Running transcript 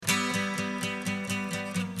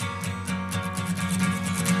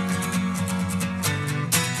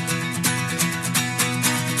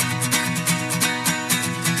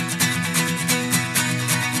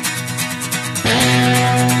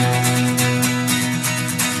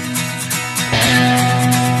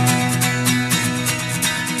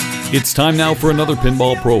It's time now for another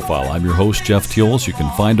Pinball Profile. I'm your host, Jeff Teolis. You can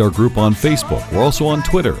find our group on Facebook. We're also on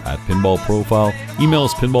Twitter at Pinball Profile. Email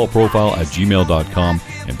us pinballprofile@gmail.com.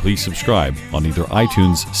 And please subscribe on either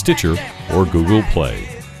iTunes, Stitcher, or Google Play.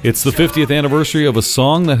 It's the 50th anniversary of a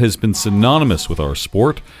song that has been synonymous with our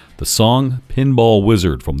sport, the song Pinball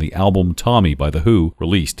Wizard from the album Tommy by The Who,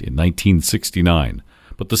 released in 1969.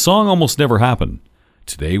 But the song almost never happened.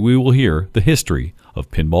 Today we will hear the history of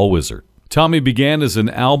Pinball Wizard. Tommy began as an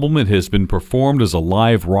album. It has been performed as a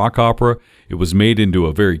live rock opera. It was made into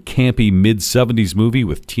a very campy mid-70s movie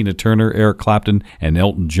with Tina Turner, Eric Clapton, and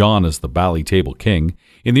Elton John as the Bally Table King.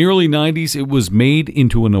 In the early 90s, it was made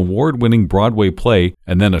into an award-winning Broadway play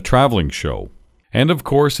and then a traveling show. And of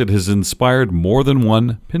course, it has inspired more than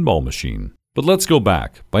one pinball machine. But let's go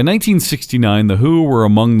back. By 1969, The Who were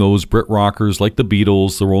among those Brit rockers like the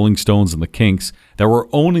Beatles, the Rolling Stones, and the Kinks that were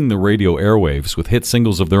owning the radio airwaves with hit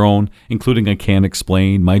singles of their own, including I Can't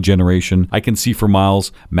Explain, My Generation, I Can See for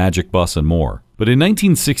Miles, Magic Bus, and more. But in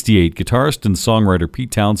 1968, guitarist and songwriter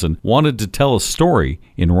Pete Townshend wanted to tell a story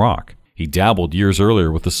in rock. He dabbled years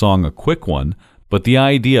earlier with the song A Quick One, but the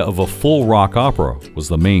idea of a full rock opera was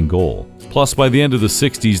the main goal. Plus, by the end of the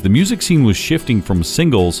 60s, the music scene was shifting from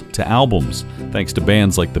singles to albums, thanks to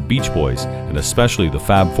bands like the Beach Boys, and especially the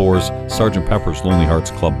Fab Four's Sgt. Pepper's Lonely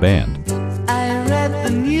Hearts Club Band. I read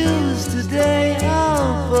the news today,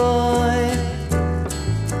 oh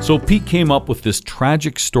boy. So Pete came up with this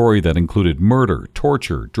tragic story that included murder,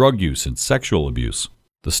 torture, drug use, and sexual abuse.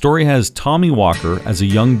 The story has Tommy Walker as a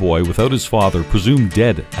young boy without his father, presumed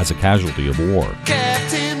dead as a casualty of war.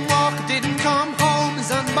 Captain Walker didn't come home,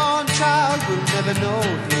 his unborn child will never know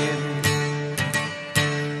him.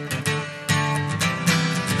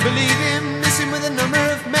 Believe him, miss him with a number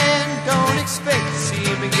of men, don't expect to see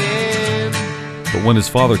him again. But when his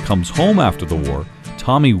father comes home after the war,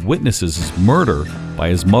 Tommy witnesses his murder by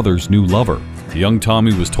his mother's new lover. The young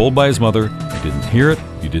Tommy was told by his mother, "You didn't hear it,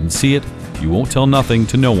 you didn't see it, you won't tell nothing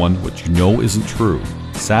to no one what you know isn't true."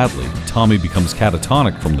 Sadly, Tommy becomes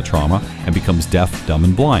catatonic from the trauma and becomes deaf, dumb,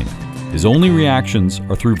 and blind. His only reactions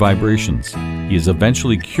are through vibrations. He is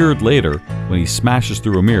eventually cured later when he smashes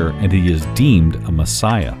through a mirror and he is deemed a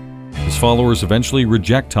messiah. His followers eventually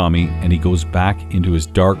reject Tommy and he goes back into his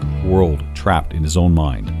dark world, trapped in his own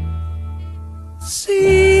mind.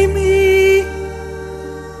 See me,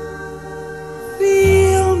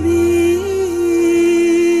 feel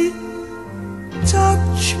me,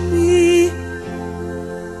 touch me,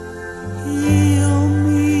 heal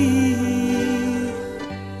me.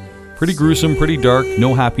 Pretty gruesome, pretty dark,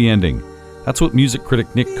 no happy ending. That's what music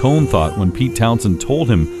critic Nick Cohn thought when Pete Townshend told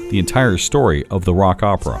him the entire story of the rock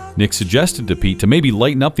opera. Nick suggested to Pete to maybe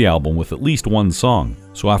lighten up the album with at least one song.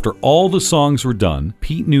 So after all the songs were done,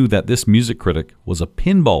 Pete knew that this music critic was a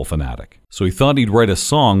pinball fanatic. So he thought he'd write a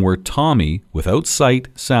song where Tommy, without sight,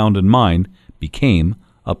 sound, and mind, became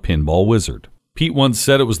a pinball wizard. Pete once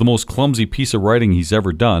said it was the most clumsy piece of writing he's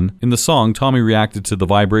ever done. In the song, Tommy reacted to the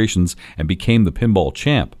vibrations and became the pinball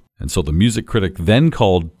champ. And so the music critic then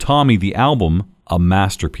called Tommy the album a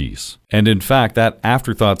masterpiece. And in fact, that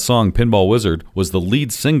afterthought song, Pinball Wizard, was the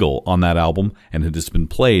lead single on that album, and it has been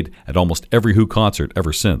played at almost every Who concert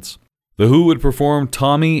ever since. The Who would perform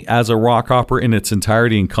Tommy as a rock opera in its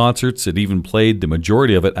entirety in concerts. It even played the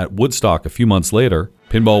majority of it at Woodstock a few months later.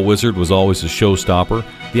 Pinball Wizard was always a showstopper.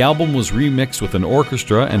 The album was remixed with an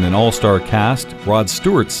orchestra and an all-star cast. Rod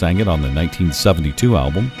Stewart sang it on the 1972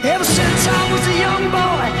 album. Ever since I was a young boy,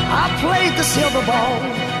 I played the silver ball.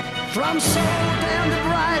 From Seoul down to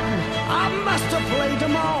Brighton, I must have played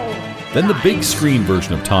them all. Then the big screen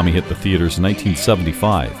version of Tommy hit the theaters in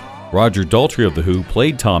 1975. Roger Daltrey of The Who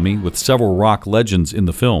played Tommy with several rock legends in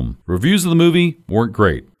the film. Reviews of the movie weren't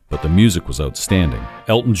great, but the music was outstanding.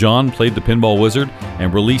 Elton John played the Pinball Wizard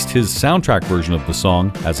and released his soundtrack version of the song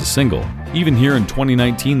as a single. Even here in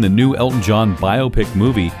 2019, the new Elton John biopic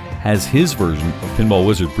movie has his version of Pinball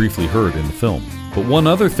Wizard briefly heard in the film. But one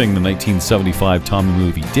other thing the 1975 Tommy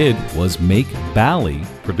movie did was make Bally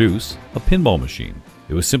produce a pinball machine.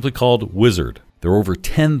 It was simply called Wizard. There were over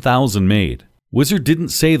 10,000 made. Wizard didn't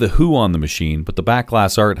say The Who on the machine, but the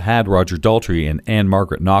backglass art had Roger Daltrey and Anne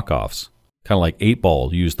Margaret knockoffs. Kind of like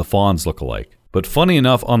 8-Ball used the Fonz look-alike. But funny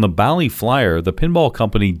enough, on the Bally flyer, the pinball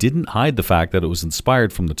company didn't hide the fact that it was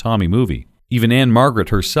inspired from the Tommy movie. Even Anne Margaret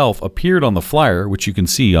herself appeared on the flyer, which you can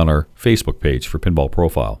see on our Facebook page for Pinball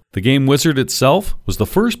Profile. The game Wizard itself was the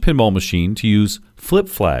first pinball machine to use flip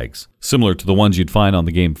flags, similar to the ones you'd find on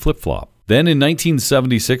the game Flip Flop. Then in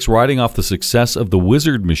 1976, riding off the success of the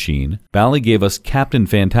Wizard machine, Bally gave us Captain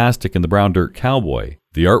Fantastic and the Brown Dirt Cowboy.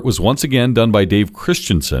 The art was once again done by Dave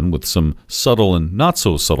Christensen with some subtle and not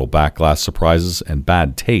so subtle back glass surprises and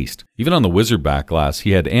bad taste. Even on the Wizard back glass,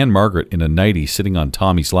 he had Anne Margaret in a nightie sitting on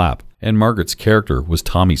Tommy's lap. Anne Margaret's character was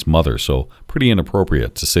Tommy's mother, so pretty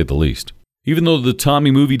inappropriate to say the least. Even though the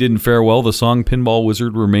Tommy movie didn't fare well, the song Pinball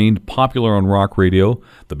Wizard remained popular on rock radio.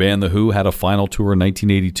 The band The Who had a final tour in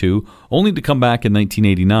 1982, only to come back in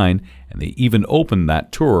 1989, and they even opened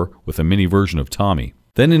that tour with a mini version of Tommy.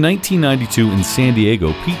 Then in 1992 in San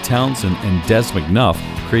Diego, Pete Townsend and Des McNuff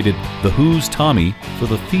created The Who's Tommy for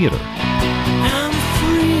the theater. I'm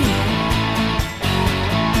free.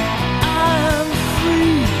 I'm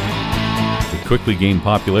free. It quickly gained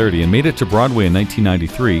popularity and made it to Broadway in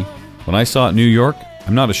 1993. When I saw it in New York,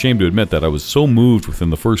 I'm not ashamed to admit that I was so moved within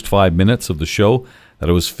the first 5 minutes of the show that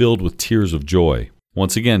I was filled with tears of joy.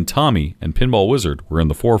 Once again, Tommy and Pinball Wizard were in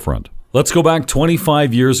the forefront. Let's go back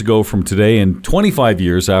 25 years ago from today and 25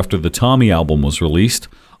 years after the Tommy album was released.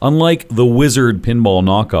 Unlike the Wizard pinball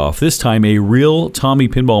knockoff, this time a real Tommy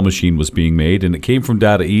pinball machine was being made, and it came from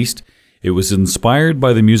Data East. It was inspired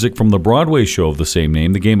by the music from the Broadway show of the same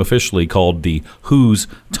name, the game officially called The Who's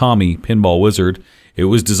Tommy Pinball Wizard. It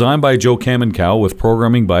was designed by Joe Kamenkow with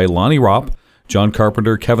programming by Lonnie Ropp, John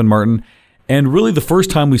Carpenter, Kevin Martin, and really the first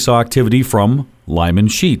time we saw activity from Lyman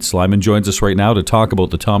Sheets. Lyman joins us right now to talk about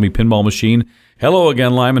the Tommy pinball machine. Hello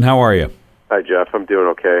again, Lyman. How are you? Hi, Jeff. I'm doing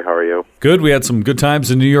okay. How are you? Good. We had some good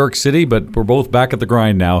times in New York City, but we're both back at the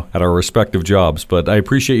grind now at our respective jobs. But I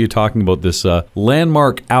appreciate you talking about this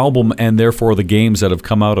landmark album and therefore the games that have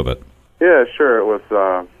come out of it. Yeah, sure. It was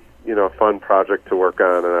a fun project to work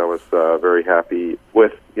on, and I was very happy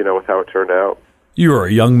with how it turned out. You were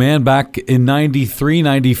a young man back in 93,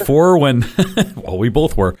 94 when, well, we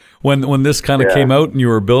both were, when this kind of came out and you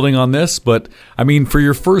were building on this. But, I mean, for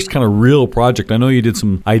your first kind of real project, I know you did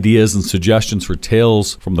some ideas and suggestions for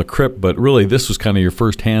Tales from the Crypt, but really this was kind of your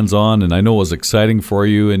first hands-on, and I know it was exciting for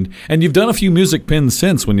you. And you've done a few music pins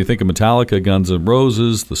since when you think of Metallica, Guns N'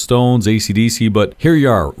 Roses, The Stones, AC/DC, but here you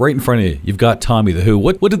are, right in front of you. You've got Tommy the Who.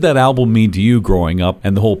 What did that album mean to you growing up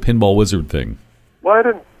and the whole Pinball Wizard thing? Well, I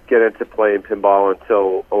didn't get into playing pinball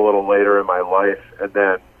until a little later in my life, and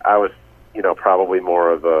then I was, probably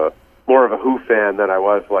more of a Who fan than I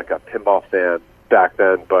was like a pinball fan back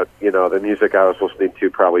then. But the music I was listening to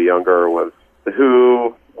probably younger was The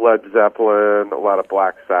Who, Led Zeppelin, a lot of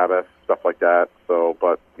Black Sabbath, stuff like that. So,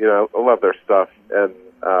 but I love their stuff, and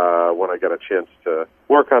when I got a chance to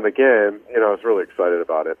work on the game, I was really excited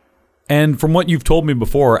about it. And from what you've told me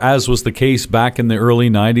before, as was the case back in the early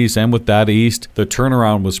 90s and with Data East, the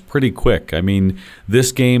turnaround was pretty quick. I mean,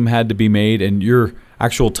 this game had to be made, and your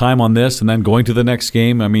actual time on this and then going to the next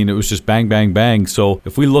game, I mean, it was just bang, bang, bang. So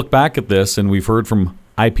if we look back at this, and we've heard from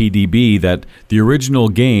IPDB that the original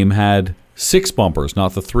game had 6 bumpers,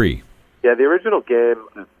 not the 3. Yeah, the original game,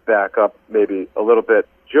 to back up maybe a little bit,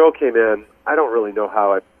 Joe came in. I don't really know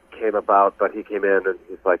how it came about, but he came in and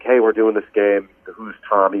he's like, hey, we're doing this game, The Who's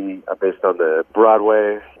Tommy, based on the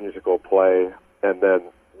Broadway musical play. And then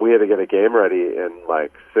we had to get a game ready in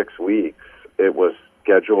like 6 weeks. It was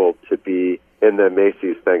scheduled to be in the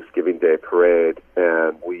Macy's Thanksgiving Day Parade,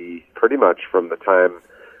 and we pretty much from the time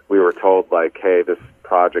we were told like, hey, this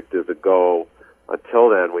project is a go, until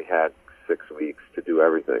then we had 6 weeks to do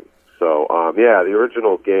everything. So the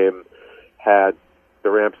original game had the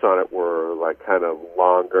ramps on it were like kind of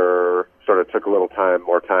longer, sort of took a little time,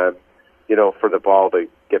 more time, for the ball to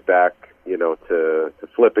get back, to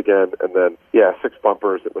flip again. And then, 6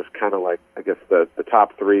 bumpers. It was kind of like, I guess, the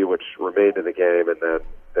top 3, which remained in the game. And then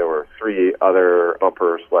there were 3 other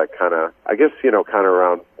bumpers, like kind of, I guess, kind of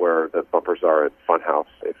around where the bumpers are in Funhouse,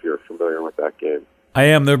 if you're familiar with that game. I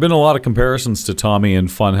am. There have been a lot of comparisons to Tommy and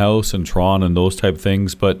Funhouse and Tron and those type of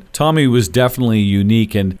things, but Tommy was definitely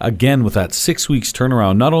unique. And again, with that 6 weeks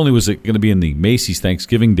turnaround, not only was it going to be in the Macy's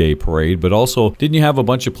Thanksgiving Day Parade, but also didn't you have a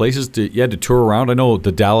bunch of places you had to tour around? I know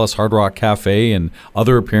the Dallas Hard Rock Cafe and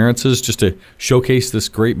other appearances just to showcase this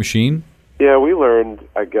great machine. Yeah, we learned,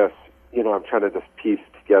 I guess, I'm trying to just piece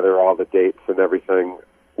together all the dates and everything.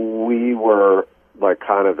 We were like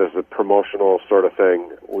kind of as a promotional sort of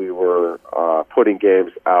thing, we were putting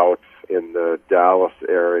games out in the Dallas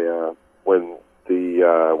area when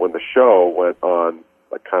the show went on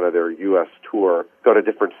like kind of their U.S. tour, go to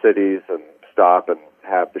different cities and stop and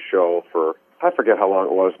have the show for, I forget how long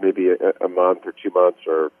it was, maybe a month or 2 months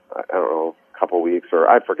or I don't know, a couple weeks or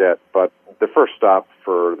I forget. But the first stop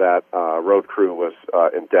for that road crew was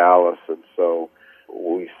in Dallas, and so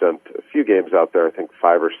we sent a few games out there, I think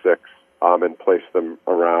 5 or 6. And place them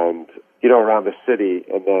around the city.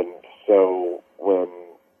 And then, so when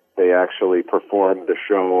they actually performed the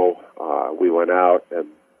show, we went out and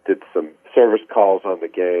did some service calls on the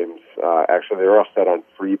games. Actually, they were all set on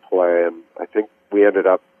free play, and I think we ended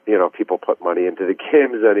up, people put money into the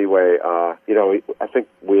games anyway. I think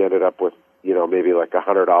we ended up with, maybe like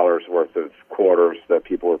 $100 worth of quarters that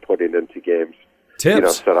people were putting into games.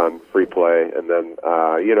 Tips. Set on free play. And then,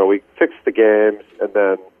 we fixed the games, and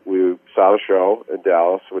then we saw the show in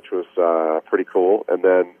Dallas, which was pretty cool. And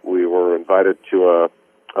then we were invited to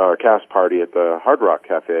a cast party at the Hard Rock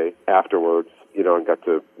Cafe afterwards, and got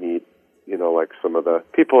to meet, like some of the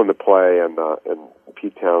people in the play and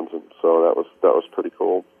Pete Townsend. So that was pretty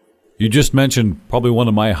cool. You just mentioned probably one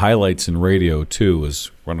of my highlights in radio, too, was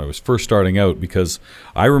when I was first starting out, because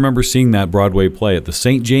I remember seeing that Broadway play at the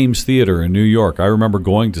St. James Theater in New York. I remember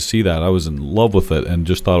going to see that. I was in love with it and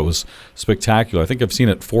just thought it was spectacular. I think I've seen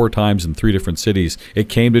it 4 times in 3 different cities. It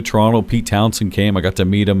came to Toronto. Pete Townsend came. I got to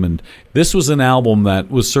meet him. And this was an album that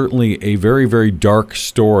was certainly a very, very dark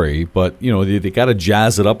story, but, they got to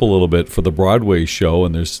jazz it up a little bit for the Broadway show,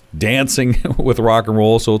 and there's dancing with rock and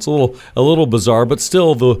roll, so it's a little bizarre, but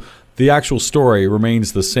still the actual story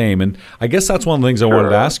remains the same. And I guess that's one of the things I wanted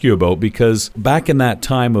to ask you about, because back in that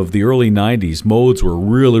time of the early 90s, modes were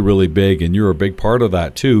really, really big, and you're a big part of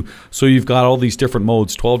that too. So you've got all these different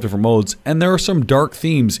modes, 12 different modes, and there are some dark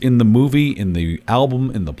themes in the movie, in the album,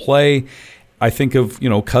 in the play. I think of,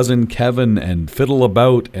 Cousin Kevin and Fiddle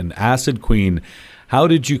About and Acid Queen. How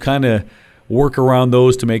did you kind of work around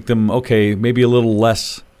those to make them, okay, maybe a little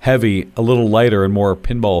less heavy, a little lighter, and more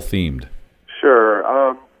pinball themed? Sure.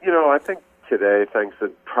 I think today things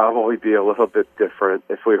would probably be a little bit different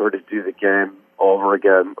if we were to do the game over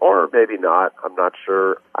again, or maybe not. I'm not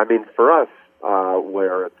sure. I mean, for us,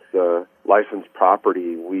 where it's licensed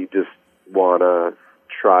property, we just want to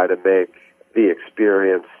try to make the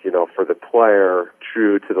experience, for the player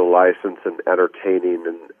true to the license and entertaining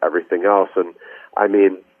and everything else. And I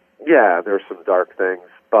mean, yeah, there's some dark things,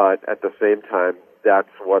 but at the same time, that's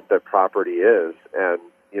what the property is. And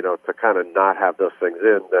to kind of not have those things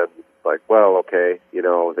in, then like, well, okay,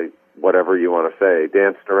 they, whatever you want to say,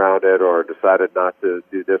 danced around it or decided not to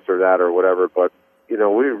do this or that or whatever. But, we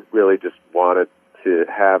really just wanted to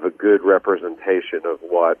have a good representation of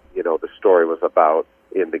what, the story was about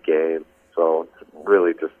in the game. So it's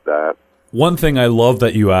really just that. One thing I love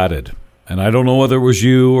that you added, and I don't know whether it was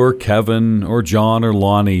you or Kevin or John or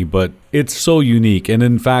Lonnie, but it's so unique. And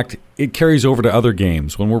in fact, it carries over to other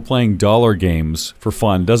games. When we're playing dollar games for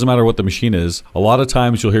fun, doesn't matter what the machine is, a lot of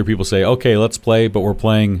times you'll hear people say, okay, let's play, but we're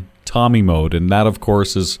playing Tommy mode. And that, of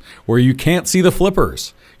course, is where you can't see the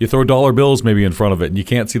flippers. You throw dollar bills maybe in front of it and you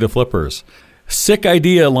can't see the flippers. Sick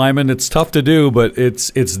idea, Lyman. It's tough to do, but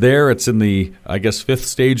it's there. It's in the, I guess, 5th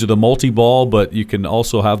stage of the multi-ball, but you can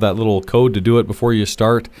also have that little code to do it before you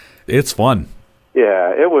start. It's fun.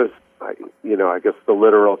 Yeah, it was, I guess the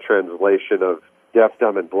literal translation of Deaf,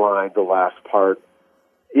 Dumb, and Blind, the last part.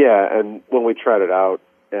 Yeah, and when we tried it out,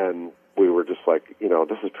 and we were just like,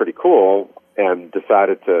 this is pretty cool, and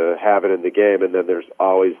decided to have it in the game, and then there's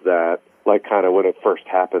always that, like, kind of when it first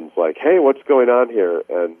happens, like, hey, what's going on here?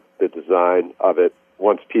 And the design of it,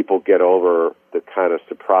 once people get over the kind of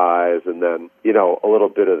surprise and then, a little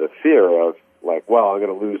bit of the fear of, like, well, I'm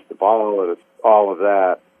going to lose the ball, and it's all of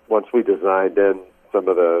that. Once we designed in some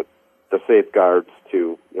of the safeguards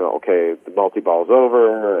to, okay, the multi-ball's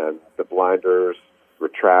over and the blinders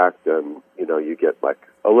retract, and, you get like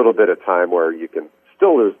a little bit of time where you can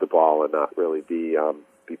still lose the ball and not really be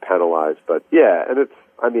penalized. But yeah, and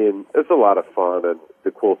it's a lot of fun. And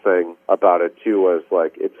the cool thing about it too was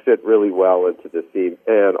like it fit really well into the theme,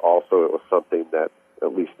 and also it was something that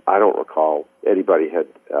at least I don't recall anybody had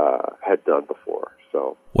done before.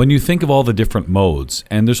 So when you think of all the different modes,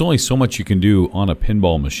 and there's only so much you can do on a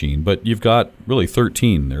pinball machine, but you've got really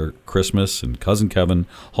 13. There are Christmas and Cousin Kevin,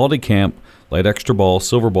 Holiday Camp, Light Extra Ball,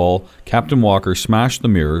 Silver Ball, Captain Walker, Smash the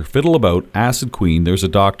Mirror, Fiddle About, Acid Queen, There's a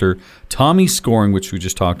Doctor, Tommy Scoring, which we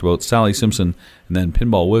just talked about, Sally Simpson, and then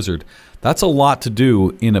Pinball Wizard. That's a lot to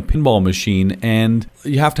do in a pinball machine, and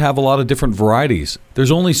you have to have a lot of different varieties.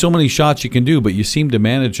 There's only so many shots you can do, but you seem to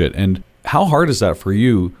manage it. And how hard is that for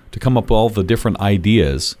you to come up with all the different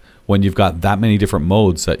ideas when you've got that many different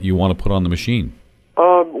modes that you want to put on the machine?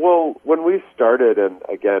 Well, when we started, and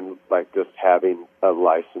again, like just having a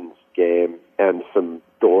licensed game and some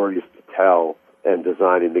stories to tell and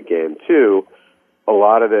designing the game too, a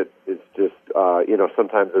lot of it is just,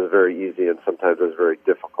 sometimes it's very easy and sometimes it's very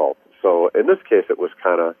difficult. So in this case, it was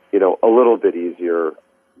kind of, a little bit easier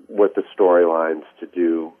with the storylines to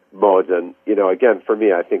do modes. And, again, for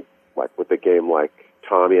me, I think like with a game like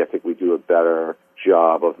Tommy, I think we do a better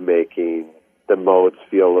job of making the modes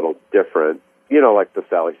feel a little different. Like the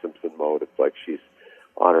Sally Simpson mode, it's like she's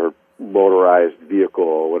on her, motorized vehicle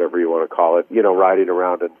or whatever you want to call it, riding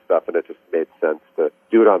around and stuff, and it just made sense to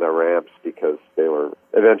do it on the ramps because they were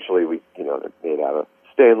eventually they're made out of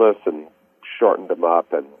stainless and shortened them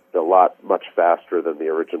up and much faster than the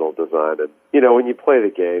original design. And when you play the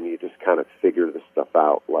game, you just kind of figure this stuff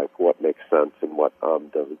out, like what makes sense and what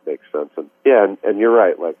doesn't make sense. And and you're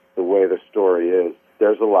right, like the way the story is,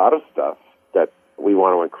 there's a lot of stuff that we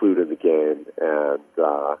want to include in the game, and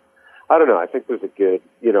I don't know. I think there's a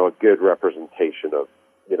good representation of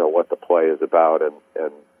what the play is about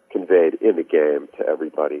and conveyed in the game to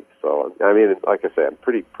everybody. So I mean, like I say, I'm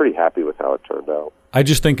pretty happy with how it turned out. I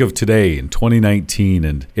just think of today in 2019,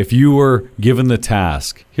 and if you were given the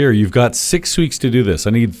task, here, you've got 6 weeks to do this.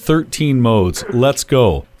 I need 13 modes. Let's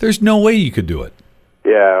go. There's no way you could do it.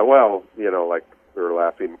 Yeah, well, like we were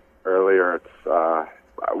laughing earlier, it's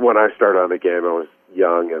when I started on the game, I was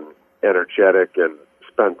young and energetic and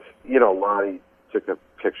spent, Lonnie took a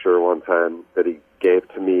picture one time that he gave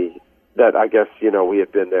to me that I guess, we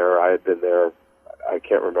had been there, I had been there, I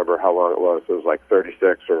can't remember how long it was. It was like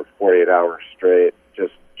 36 or 48 hours straight,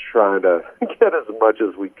 just trying to get as much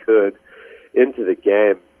as we could into the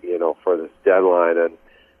game, for this deadline. And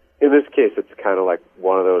in this case, it's kind of like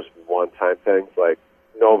one of those one-time things, like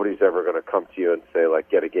nobody's ever going to come to you and say, like,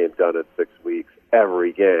 get a game done in 6 weeks.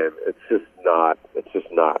 Every game, it's just not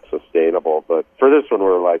sustainable. But for this one,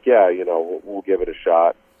 we're like, yeah, we'll give it a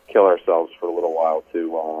shot, kill ourselves for a little while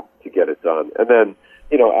to get it done. And then,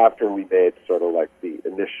 after we made sort of like the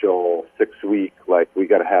initial 6 week, like we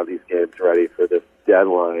got to have these games ready for this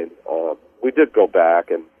deadline, we did go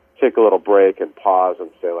back and take a little break and pause and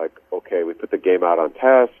say, like, okay, we put the game out on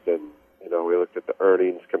test, and we looked at the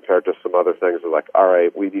earnings compared to some other things. We're like, all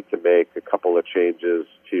right, we need to make a couple of changes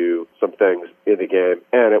to some things in the game.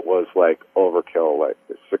 And it was like overkill, like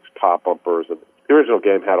 6 pop bumpers. And the original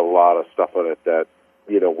game had a lot of stuff on it that,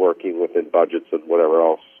 working within budgets and whatever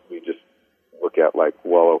else, we just look at like,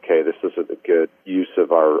 well, okay, this isn't a good use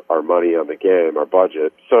of our money on the game, our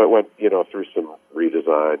budget. So it went, through some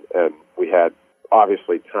redesign. And we had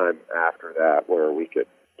obviously time after that where we could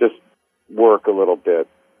just work a little bit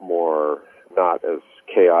more, not as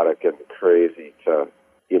chaotic and crazy to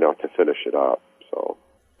finish it up. So,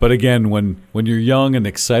 but again, when you're young and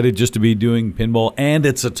excited just to be doing pinball, and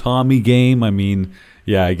it's a Tommy game, I mean,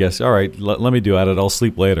 yeah, I guess, all right, let me do it. I'll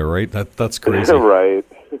sleep later, right? That's crazy. Right.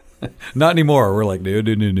 Not anymore. We're like,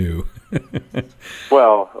 no.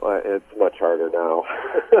 Well, it's much harder now.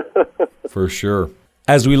 For sure.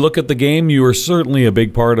 As we look at the game, you are certainly a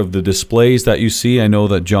big part of the displays that you see. I know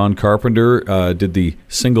that John Carpenter did the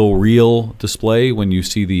single reel display when you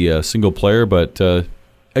see the single player, but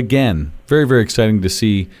again, very, very exciting to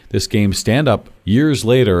see this game stand up years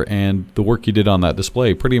later and the work you did on that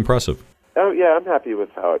display. Pretty impressive. Oh, yeah, I'm happy with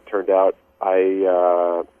how it turned out.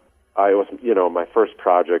 I was, my first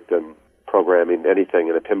project in programming anything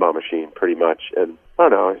in a pinball machine pretty much, and I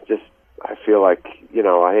don't know, I feel like,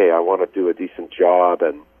 hey, I want to do a decent job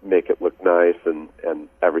and make it look nice and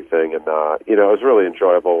everything. And, it was really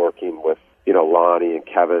enjoyable working with, Lonnie and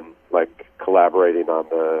Kevin, like collaborating on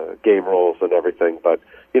the game rules and everything. But,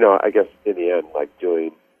 I guess in the end, like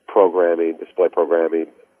doing programming, display programming,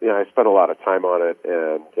 I spent a lot of time on it.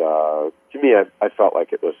 And to me, I felt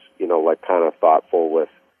like it was, like kind of thoughtful with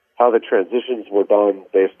how the transitions were done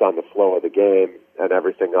based on the flow of the game and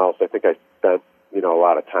everything else. I think I spent a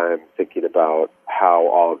lot of time thinking about how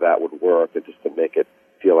all of that would work, and just to make it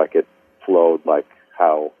feel like it flowed like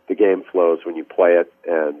how the game flows when you play it.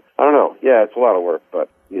 And I don't know, yeah, it's a lot of work, but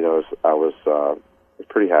I was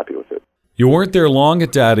pretty happy with it. You weren't there long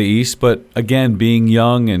at Data East, but again, being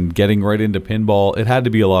young and getting right into pinball, it had to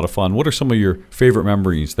be a lot of fun. What are some of your favorite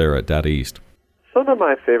memories there at Data East? Some of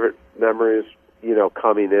my favorite memories,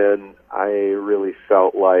 coming in, I really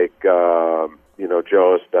felt like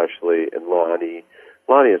Joe especially and Lonnie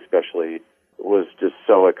especially was just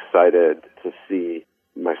so excited to see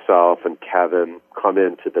myself and Kevin come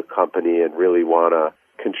into the company and really want to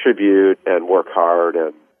contribute and work hard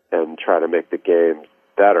and try to make the game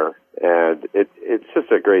better. And it's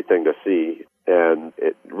just a great thing to see, and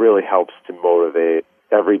it really helps to motivate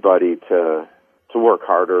everybody to work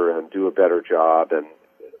harder and do a better job. And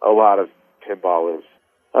a lot of pinball is,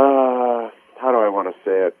 how do I want to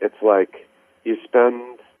say it? It's like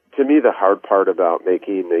to me, the hard part about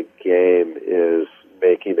making a game is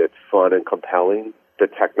making it fun and compelling. The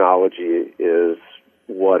technology is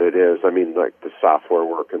what it is. I mean, like the software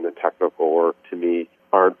work and the technical work, to me,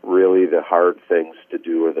 aren't really the hard things to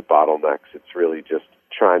do or the bottlenecks. It's really just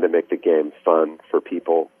trying to make the game fun for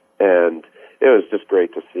people. And it was just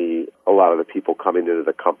great to see a lot of the people coming into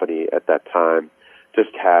the company at that time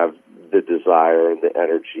just have the desire and the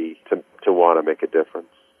energy to want to make a difference.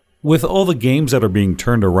 With all the games that are being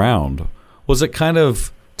turned around, was it kind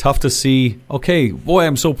of tough to see, okay, boy,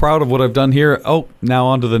 I'm so proud of what I've done here. Oh, now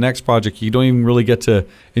on to the next project. You don't even really get to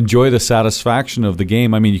enjoy the satisfaction of the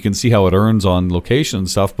game. I mean, you can see how it earns on location and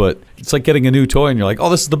stuff, but it's like getting a new toy and you're like, oh,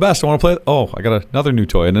 this is the best. I want to play it. Oh, I got another new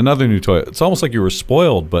toy and another new toy. It's almost like you were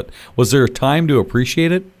spoiled, but was there time to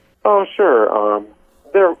appreciate it? Oh, sure.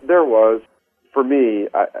 There was. For me,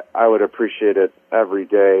 I would appreciate it every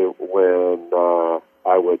day when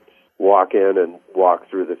I would walk in and walk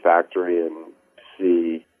through the factory and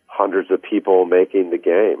see hundreds of people making the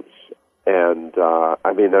games. And,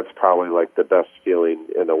 I mean, that's probably like the best feeling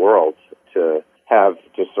in the world, to have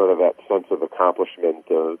just sort of that sense of accomplishment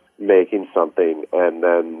of making something and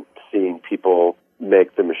then seeing people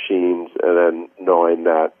make the machines and then knowing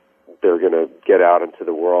that they're going to get out into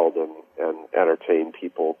the world and entertain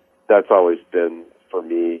people. That's always been, for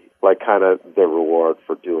me, like kind of the reward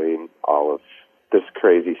for doing all of this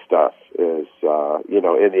crazy stuff is,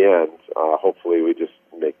 in the end, hopefully we just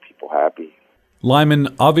make people happy.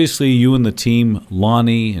 Lyman, obviously you and the team,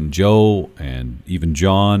 Lonnie and Joe and even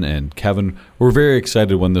John and Kevin, were very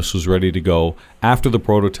excited when this was ready to go. After the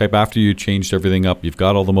prototype, after you changed everything up, you've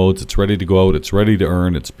got all the modes, it's ready to go out, it's ready to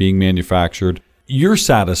earn, it's being manufactured. You're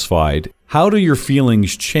satisfied. How do your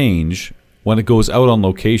feelings change when it goes out on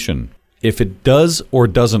location? If it does or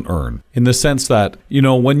doesn't earn, in the sense that,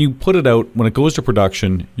 when you put it out, when it goes to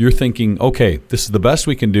production, you're thinking, okay, this is the best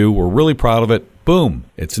we can do. We're really proud of it. Boom.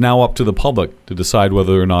 It's now up to the public to decide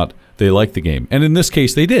whether or not they like the game. And in this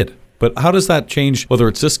case, they did. But how does that change, whether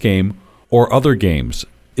it's this game or other games?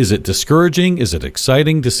 Is it discouraging? Is it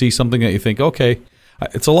exciting to see something that you think, okay,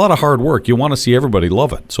 it's a lot of hard work. You want to see everybody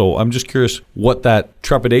love it. So I'm just curious what that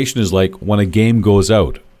trepidation is like when a game goes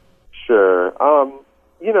out. Sure.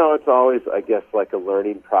 It's always, I guess, like a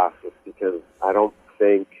learning process, because I don't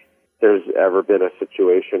think there's ever been a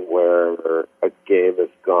situation where a game has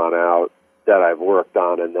gone out that I've worked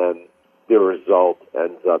on and then the result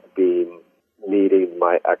ends up meeting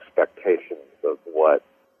my expectations of what,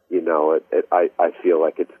 I feel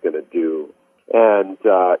like it's going to do. And,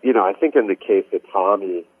 I think in the case of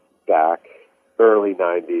Tommy back early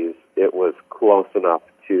 90s, it was close enough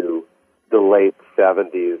to the late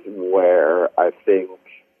 70s where I think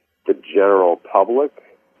the general public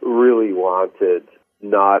really wanted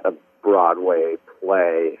not a Broadway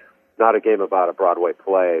play, not a game about a Broadway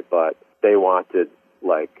play, but they wanted,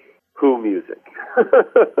 like, Who music.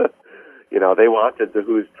 They wanted the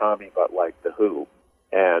Who's Tommy, but like the Who.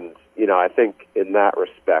 And, I think in that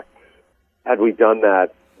respect, had we done that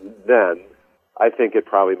then, I think it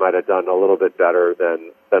probably might have done a little bit better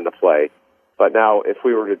than the play. But now, if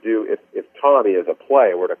we were to do, if Tommy as a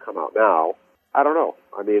play were to come out now, I don't know.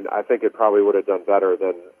 I mean, I think it probably would have done better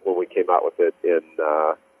than when we came out with it in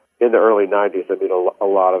the early 90s. I mean, a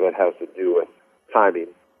lot of it has to do with timing.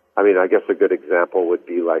 I mean, I guess a good example would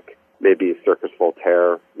be like maybe Circus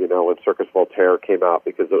Voltaire, when Circus Voltaire came out,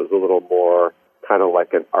 because it was a little more kind of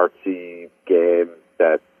like an artsy game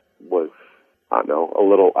that was, I don't know, a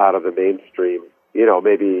little out of the mainstream.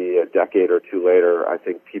 Maybe a decade or two later, I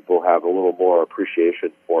think people have a little more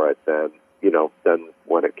appreciation for it than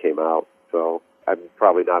when it came out. So I'm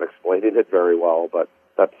probably not explaining it very well, but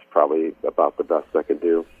that's probably about the best I can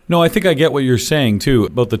do. No, I think I get what you're saying, too,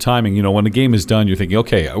 about the timing. When the game is done, you're thinking,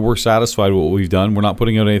 okay, we're satisfied with what we've done. We're not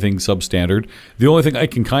putting out anything substandard. The only thing I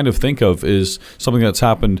can kind of think of is something that's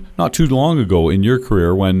happened not too long ago in your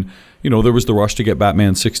career when, there was the rush to get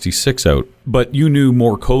Batman 66 out, but you knew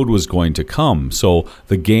more code was going to come. So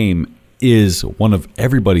the game is one of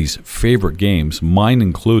everybody's favorite games, mine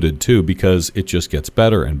included, too, because it just gets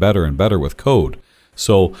better and better and better with code.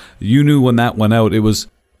 So you knew when that went out, it was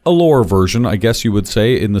a lower version, I guess you would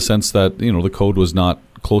say, in the sense that, the code was not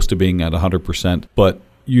close to being at 100%, but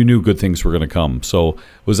you knew good things were going to come. So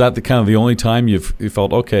was that the only time you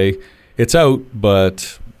felt, okay, it's out,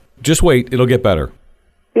 but just wait, it'll get better?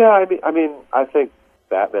 Yeah, I mean, I think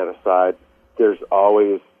Batman aside, there's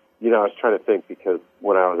always, I was trying to think, because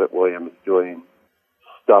when I was at Williams doing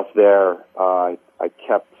stuff there, I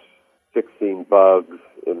kept fixing bugs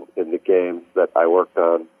in the games that I worked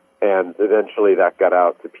on. And eventually that got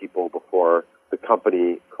out to people before the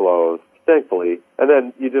company closed, thankfully. And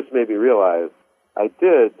then you just made me realize I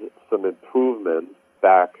did some improvements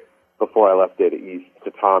back before I left Data East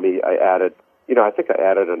to Tommy. I added, I think I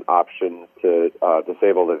added an option to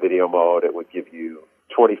disable the video mode. It would give you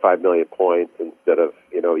 25 million points instead of,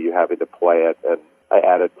 you having to play it. And I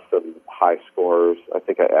added some high scores. I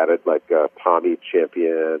think I added like a Tommy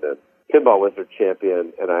champion and Pinball Wizard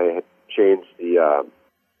champion. And I had changed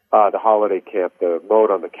the holiday camp, the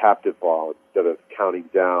mode on the captive ball, instead of counting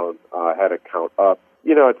down, had it count up.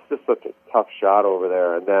 It's just such a tough shot over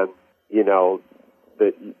there. And then,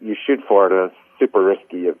 that you shoot for it, and it's super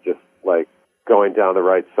risky of just like going down the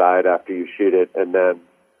right side after you shoot it. And then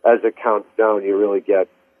as it counts down, you really get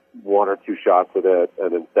one or two shots of it.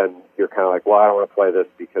 And then you're kind of like, well, I don't want to play this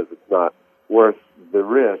because it's not worth the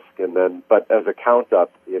risk. And then, but as a count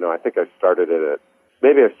up, I think I started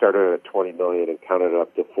at 20 million and counted it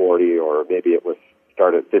up to 40, or maybe it was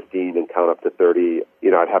start at 15 and count up to 30.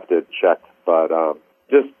 I'd have to check, but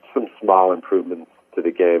just some small improvements to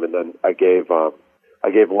the game. And then I gave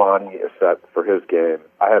Lonnie a set for his game.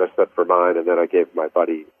 I had a set for mine, and then I gave my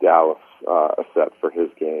buddy Dallas a set for his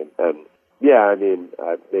game. And yeah,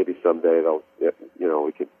 maybe someday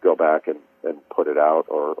we could go back and put it out,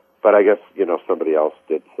 but I guess, somebody else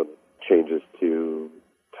did some changes to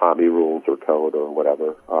Tommy rules or code or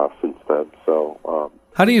whatever since then. So,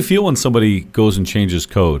 how do you feel when somebody goes and changes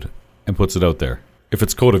code and puts it out there? If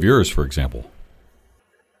it's code of yours, for example.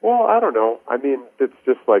 Well, I don't know. It's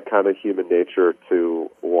just like kind of human nature to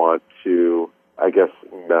want to, I guess,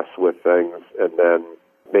 mess with things and then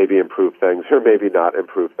maybe improve things or maybe not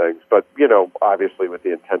improve things. But, obviously with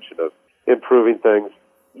the intention of improving things,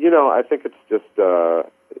 I think it's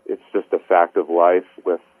just a fact of life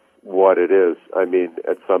with what it is.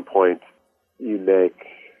 At some point you make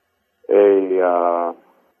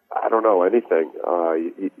anything.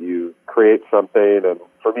 You create something, and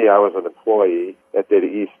for me, I was an employee at Data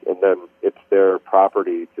East, and then it's their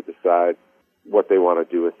property to decide what they want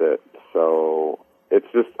to do with it. So it's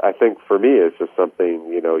just, I think for me, it's just something,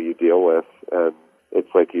 you deal with, and it's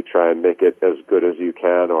like you try and make it as good as you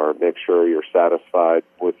can, or make sure you're satisfied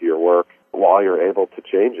with your work while you're able to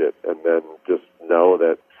change it, and then just know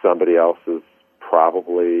that somebody else is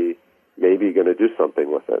probably maybe going to do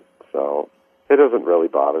something with it. So it doesn't really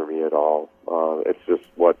bother me at all. It's just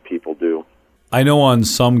what people do. I know on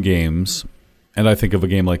some games, and I think of a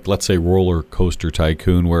game like, let's say, Roller Coaster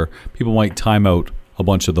Tycoon, where people might time out a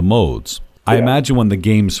bunch of the modes. Yeah. I imagine when the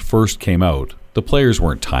games first came out, the players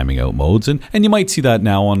weren't timing out modes, and you might see that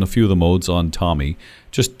now on a few of the modes on Tommy,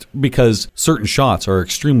 just because certain shots are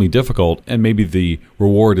extremely difficult, and maybe the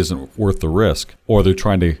reward isn't worth the risk, or they're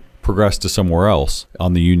trying to progress to somewhere else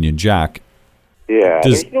on the Union Jack. Yeah,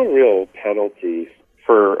 there's no real penalty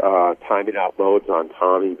for timing out modes on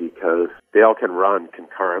Tommy because they all can run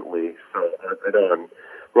concurrently. So I know on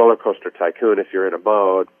Roller Coaster Tycoon, if you're in a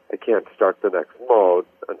mode, I can't start the next mode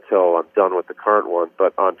until I'm done with the current one.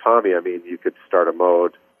 But on Tommy, you could start a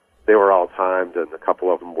mode. They were all timed, and a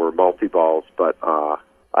couple of them were multi-balls. But, for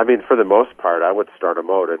the most part, I would start a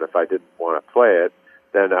mode, and if I didn't want to play it,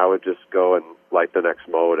 then I would just go and light the next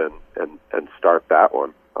mode and start that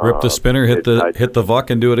one. Rip the spinner, hit the VUC,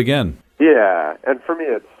 and do it again. Yeah, and for me,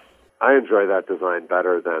 I enjoy that design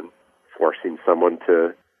better than forcing someone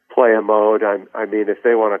to play a mode. If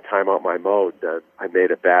they want to time out my mode, then I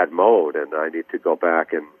made a bad mode, and I need to go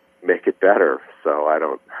back and make it better. So I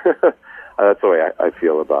don't. That's the way I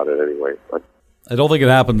feel about it, anyway. But I don't think it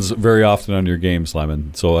happens very often on your games,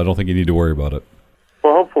 Lyman. So I don't think you need to worry about it.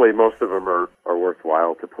 Well, hopefully, most of them are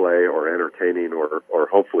worthwhile to play, or entertaining, or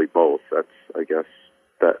hopefully both. That's, I guess,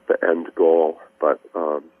 the end goal. But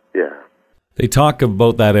yeah. They talk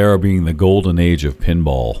about that era being the golden age of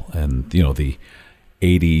pinball, and the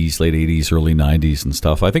 80s, late 80s, early 90s and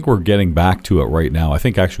stuff. I think we're getting back to it right now. I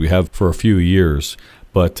think actually we have for a few years,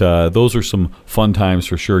 but those are some fun times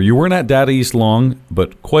for sure. You weren't at Data East long,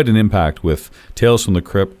 but quite an impact with Tales from the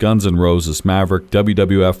Crypt, Guns N' Roses, Maverick,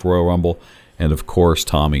 WWF Royal Rumble, and of course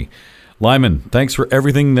Tommy. Lyman, thanks for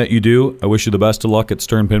everything that you do. I wish you the best of luck at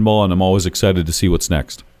Stern Pinball, and I'm always excited to see what's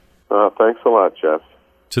next. Thanks a lot, Jeff.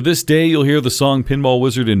 To this day, you'll hear the song Pinball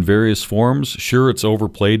Wizard in various forms. Sure, it's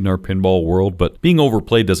overplayed in our pinball world, but being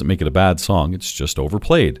overplayed doesn't make it a bad song. It's just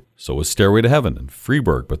overplayed. So is Stairway to Heaven and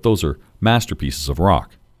Freeburg, but those are masterpieces of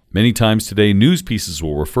rock. Many times today, news pieces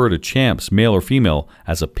will refer to champs, male or female,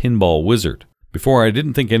 as a pinball wizard. Before, I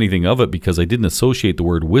didn't think anything of it because I didn't associate the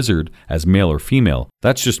word wizard as male or female.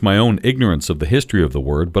 That's just my own ignorance of the history of the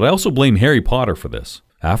word, but I also blame Harry Potter for this.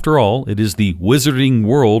 After all, it is the wizarding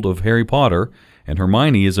world of Harry Potter, and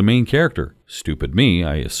Hermione is a main character. Stupid me,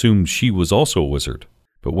 I assumed she was also a wizard.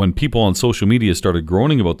 But when people on social media started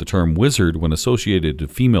groaning about the term wizard when associated to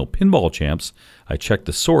female pinball champs, I checked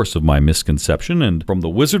the source of my misconception, and from the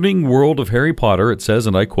wizarding world of Harry Potter, it says,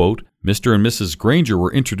 and I quote, Mr. and Mrs. Granger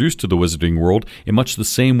were introduced to the wizarding world in much the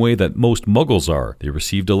same way that most muggles are. They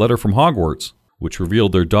received a letter from Hogwarts, which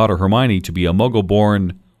revealed their daughter Hermione to be a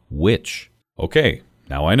muggle-born witch. Okay,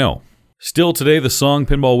 now I know. Still today, the song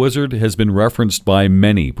Pinball Wizard has been referenced by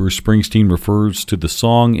many. Bruce Springsteen refers to the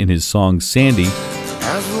song in his song Sandy.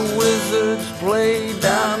 As the wizards play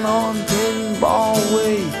down on Pinball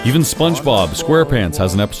Way. Even SpongeBob SquarePants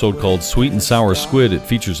has an episode called Sweet and Sour Squid. It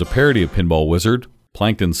features a parody of Pinball Wizard.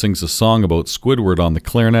 Plankton sings a song about Squidward on the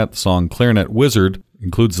clarinet. The song Clarinet Wizard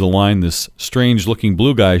includes the line, "This strange-looking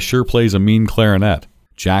blue guy sure plays a mean clarinet."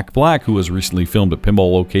 Jack Black, who has recently filmed at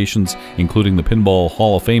pinball locations, including the Pinball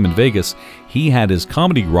Hall of Fame in Vegas, he had his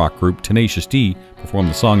comedy rock group Tenacious D perform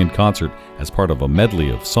the song in concert as part of a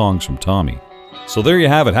medley of songs from Tommy. So there you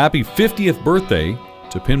have it. Happy 50th birthday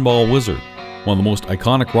to Pinball Wizard, one of the most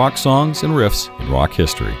iconic rock songs and riffs in rock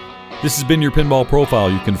history. This has been your Pinball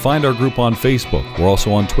Profile. You can find our group on Facebook. We're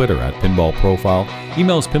also on Twitter at Pinball Profile.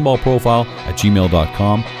 Email us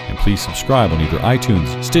pinballprofile@gmail.com, and please subscribe on either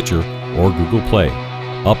iTunes, Stitcher, or Google Play.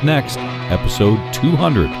 Up next, episode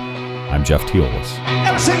 200. I'm Jeff Teolis.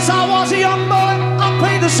 Ever since I was a young boy, I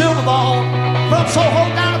played the silver ball. From Soho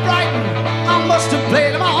down to Brighton, I must have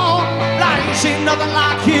played them all. But I ain't seen nothing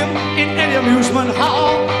like him in any amusement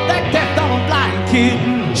hall. That deaf, dumb, and blind kid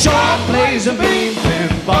sure plays a beat.